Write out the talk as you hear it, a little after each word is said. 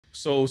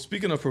So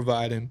speaking of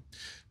providing,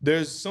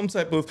 there's some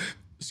type of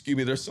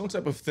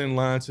thin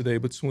line today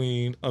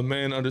between a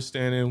man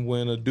understanding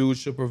when a dude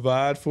should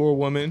provide for a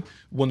woman,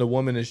 when the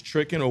woman is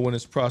tricking, or when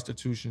it's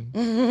prostitution.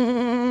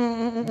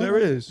 There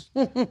is.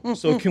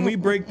 So can we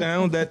break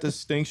down that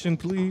distinction,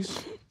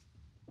 please?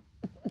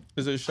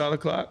 Is it shot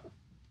o'clock?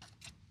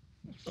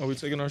 Are we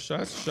taking our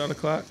shots? Shot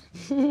o'clock?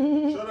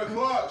 Shot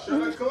o'clock.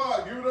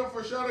 Give it up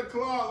for shot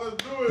o'clock. Let's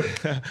do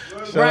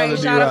it. Right,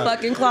 shot a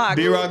fucking clock.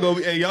 D-Rock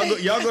hey,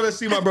 y'all gonna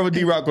see my brother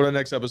D-Rock on the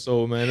next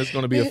episode, man. It's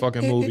gonna be a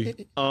fucking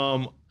movie.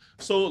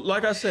 So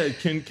like I said,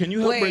 can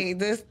you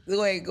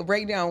help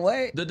break down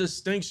what? The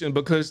distinction,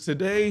 because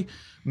today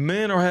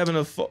men are having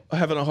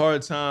a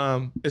hard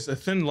time. It's a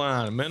thin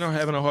line. Men are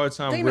having a hard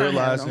time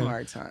realizing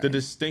the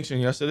distinction.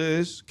 Yes, it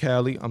is,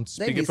 Cali. I'm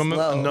speaking from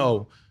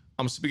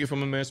I'm speaking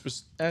from a man's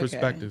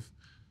perspective.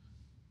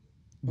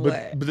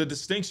 But the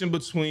distinction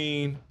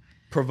between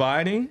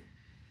providing,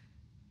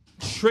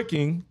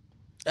 tricking,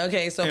 so and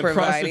providing,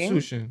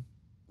 prostitution.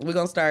 We're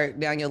going to start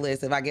down your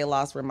list. If I get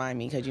lost, remind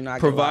me, because you know I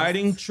get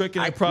providing, lost.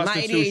 tricking, and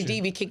prostitution. My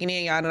ADHD be kicking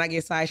in, y'all, and I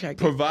get sidetracked.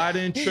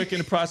 Providing, tricking,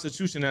 and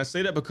prostitution. And I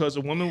say that because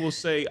a woman will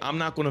say, I'm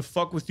not going to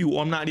fuck with you,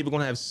 or I'm not even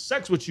going to have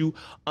sex with you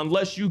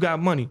unless you got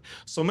money.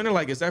 So men are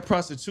like, is that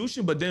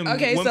prostitution? But then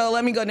so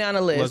let me go down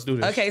the list. Let's do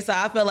this. Okay, so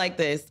I feel like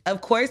this.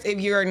 Of course, if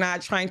you're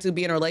not trying to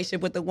be in a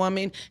relationship with a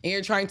woman and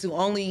you're trying to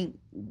only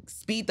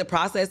speed the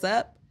process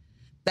up,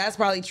 that's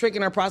probably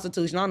tricking or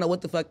prostitution. I don't know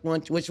what the fuck,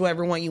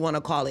 whichever one you want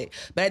to call it.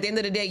 But at the end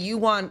of the day, you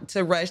want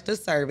to rush the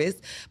service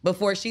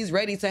before she's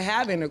ready to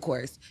have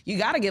intercourse. You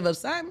got to give up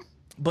something.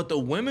 But the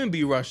women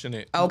be rushing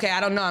it. Okay, I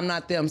don't know. I'm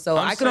not them. So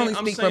I can only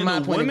speak from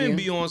my point of view. Women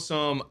be on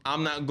some,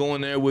 I'm not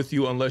going there with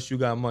you unless you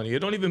got money. It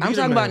don't even be I'm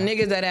talking about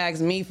niggas that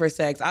ask me for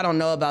sex. I don't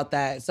know about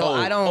that. So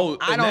I don't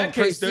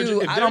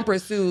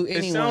pursue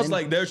anyone. It sounds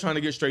like they're trying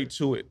to get straight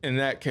to it in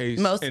that case.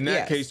 In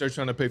that case, they're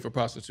trying to pay for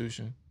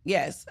prostitution.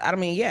 Yes. I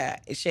mean, yeah.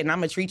 Shit, and I'm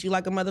going to treat you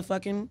like a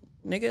motherfucking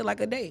nigga, like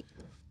a date.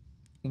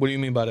 What do you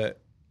mean by that?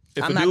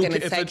 I'm not going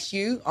to text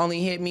you.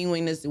 Only hit me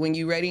when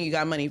you ready and you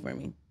got money for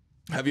me.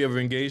 Have you ever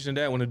engaged in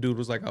that when a dude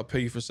was like, I'll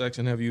pay you for sex?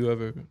 And have you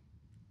ever?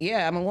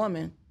 Yeah, I'm a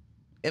woman.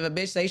 If a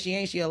bitch say she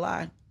ain't, she a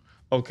lie.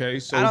 Okay,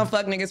 so I don't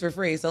fuck niggas for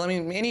free. So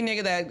any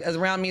nigga that is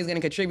around me is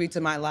gonna contribute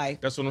to my life.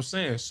 That's what I'm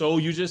saying. So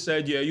you just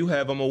said, yeah, you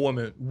have, I'm a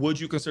woman. Would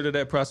you consider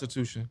that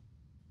prostitution?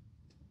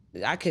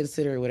 I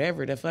consider it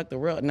whatever the fuck the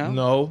world. No.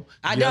 No.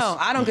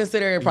 I don't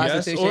consider it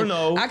prostitution. Yes or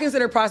no? I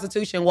consider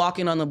prostitution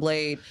walking on the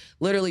blade,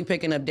 literally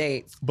picking up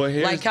dates. But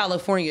like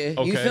California.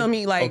 Okay. You feel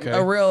me? Like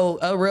a real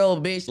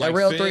bitch, like a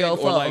real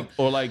 304.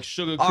 Or like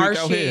Sugar Creek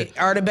out here.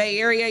 Or the Bay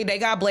Area, they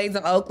got blades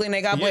in Oakland,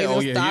 they got blades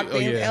in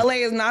Stockton. LA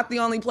is not the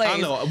only place. I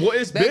know.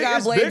 Well, they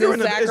got blades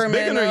in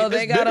Sacramento.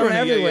 They got them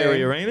everywhere.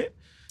 Area, ain't it?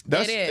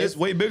 It's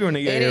way bigger in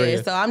the area. It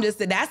is. So I'm just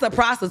saying, that's a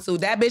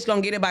prostitute. That bitch gonna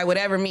get it by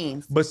whatever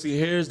means. But see,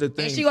 here's the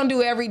thing. And she gonna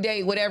do every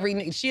day with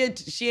she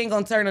ain't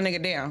gonna turn a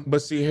nigga down.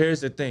 But see, here's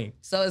the thing.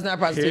 So it's not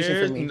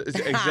prostitution for me.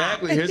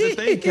 Exactly. Here's the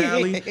thing,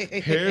 Callie.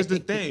 Here's the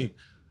thing.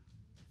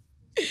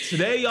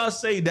 Today, y'all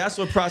say that's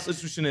what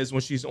prostitution is.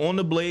 When she's on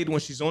the blade, when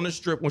she's on the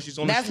strip, when she's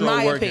on the strip working.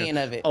 That's my opinion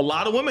of it. A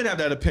lot of women have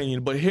that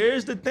opinion. But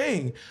here's the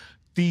thing.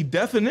 The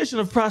definition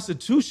of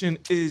prostitution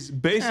is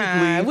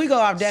basically we go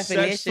off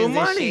definitions sex for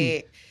money. And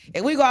shit.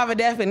 If we go off of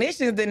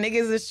definitions, then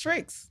niggas is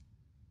tricks.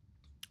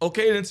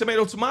 Okay, then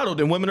tomato.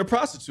 Then women are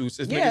prostitutes.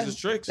 If niggas is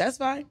tricks. That's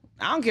fine.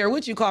 I don't care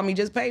what you call me,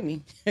 just pay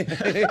me. Give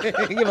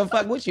a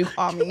fuck what you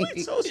call me.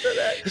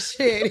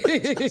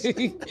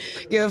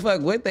 Shit. Give a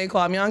fuck what they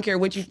call me. I don't care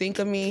what you think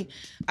of me.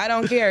 I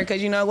don't care,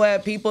 because you know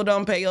what? People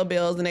don't pay your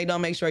bills and they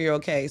don't make sure you're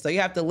okay. So you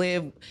have to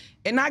live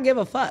and not give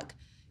a fuck.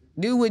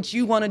 Do what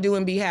you want to do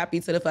and be happy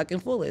to the fucking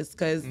fullest,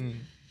 because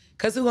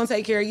who's gonna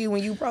take care of you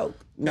when you broke?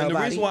 Nobody. And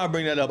the reason why I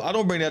bring that up, I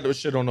don't bring that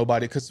shit on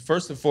nobody, because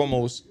first and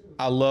foremost,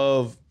 I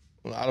don't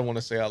want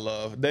to say I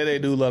love. They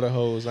do love the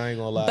hoes, I ain't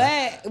gonna lie.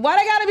 But why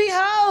they gotta be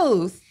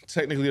hoes?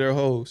 Technically, they're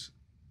hoes.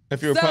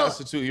 If you're a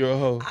prostitute, you're a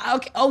hoe.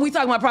 Okay. Oh, we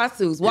talking about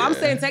prostitutes. Well, I'm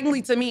saying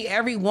technically to me,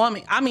 every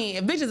woman, I mean,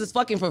 if bitches is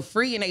fucking for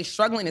free and they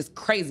struggling, it's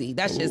crazy.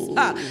 That's just,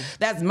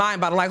 that's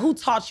mind-boggling. Like, who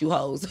taught you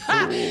hoes?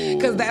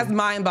 Because that's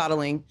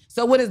mind-boggling.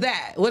 So what is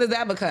that? What does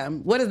that become?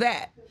 What is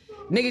that?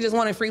 Nigga just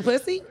wanting free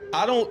pussy?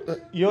 I don't,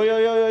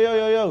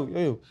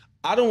 yo.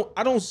 I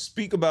don't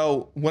speak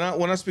about, when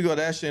I speak about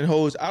that shit and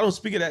hoes, I don't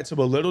speak of that to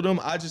belittle them.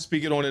 I just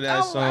speak it on it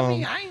as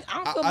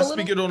I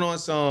speak it on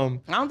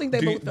some. I don't think they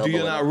both feel do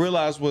you not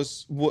realize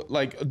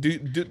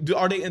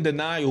are they in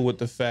denial with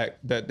the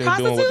fact that they're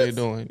doing what they're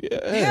doing?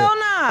 Yeah. Hell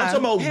nah.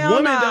 I'm talking about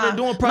women that are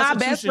doing prostitution.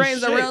 My best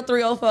friend's a real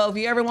 304. If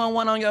you ever want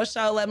one on your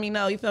show, let me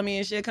know. You feel me?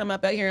 And she'll come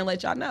up out here and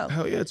let y'all know.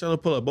 Hell yeah, tell her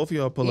pull up. Both of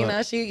y'all pull up. You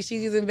know, she's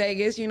in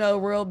Vegas, you know,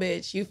 real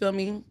bitch. You feel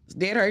me?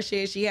 Did her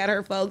shit. She had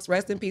her folks.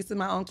 Rest in peace to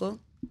my uncle.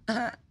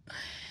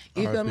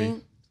 You feel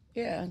me?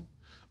 Yeah.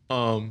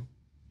 And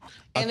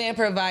then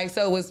provide.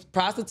 So it was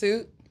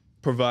prostitute.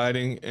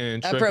 Providing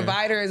and tricking. A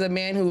provider is a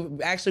man who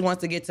actually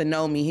wants to get to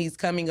know me. He's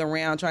coming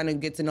around trying to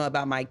get to know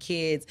about my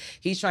kids.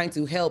 He's trying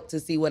to help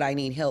to see what I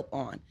need help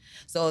on.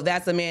 So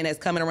that's a man that's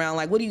coming around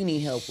like, what do you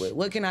need help with?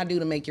 What can I do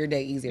to make your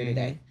day easier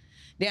today?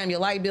 Damn, your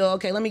light bill.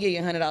 Okay, let me give you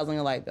 $100 on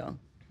your light bill.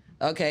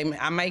 Okay,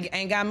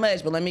 ain't got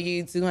much, but let me give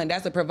you 200.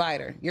 That's a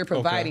provider. You're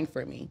providing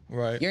for me.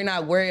 Right. You're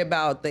not worried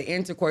about the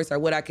intercourse or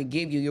what I could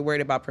give you. You're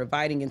worried about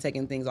providing and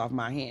taking things off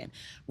my hand.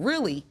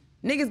 Really,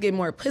 niggas get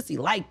more pussy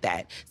like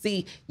that.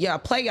 See, y'all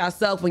play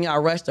yourself when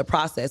y'all rush the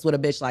process with a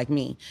bitch like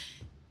me.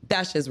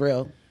 That's just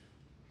real.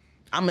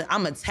 I'm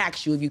gonna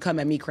tax you if you come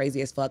at me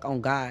crazy as fuck on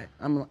God.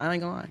 I ain't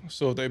gonna lie.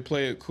 So if they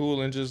play it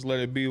cool and just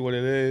let it be what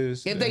it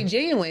is. If they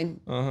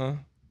genuine,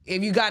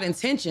 if you got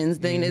intentions,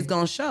 then it's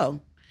gonna show.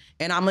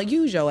 And I'm gonna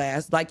use your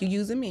ass like you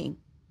using me.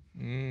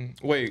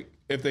 Wait,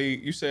 if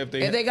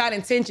they got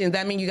intentions,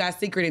 that means you got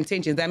secret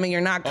intentions. That means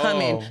you're not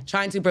coming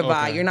trying to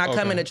provide. Okay, You're not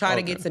coming to try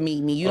to get to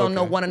meet me. You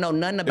don't want to know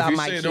nothing about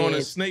my kids. If you say they're on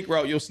a snake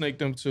route, you'll snake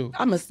them too.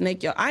 I'm a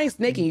snake, yo. I ain't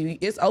snaking you.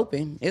 It's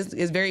open.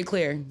 It's very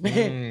clear.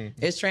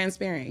 It's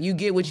transparent. You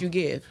get what you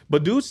give.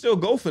 But dudes still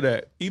go for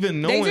that, even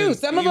knowing. They do.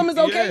 Some of them is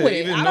okay with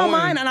it. I don't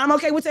mind, and I'm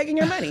okay with taking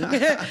your money.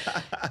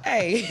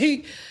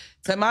 Hey.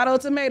 Tomato,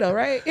 tomato,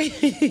 right?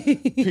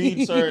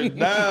 Pete turned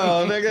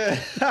down, nigga.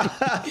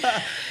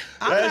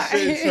 That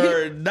shit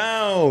turned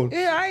down.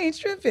 Yeah, I ain't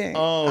tripping.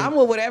 I'm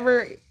with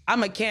whatever.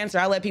 I'm a Cancer.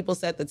 I let people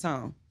set the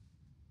tone.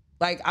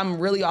 Like, I'm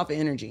really off of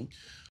energy.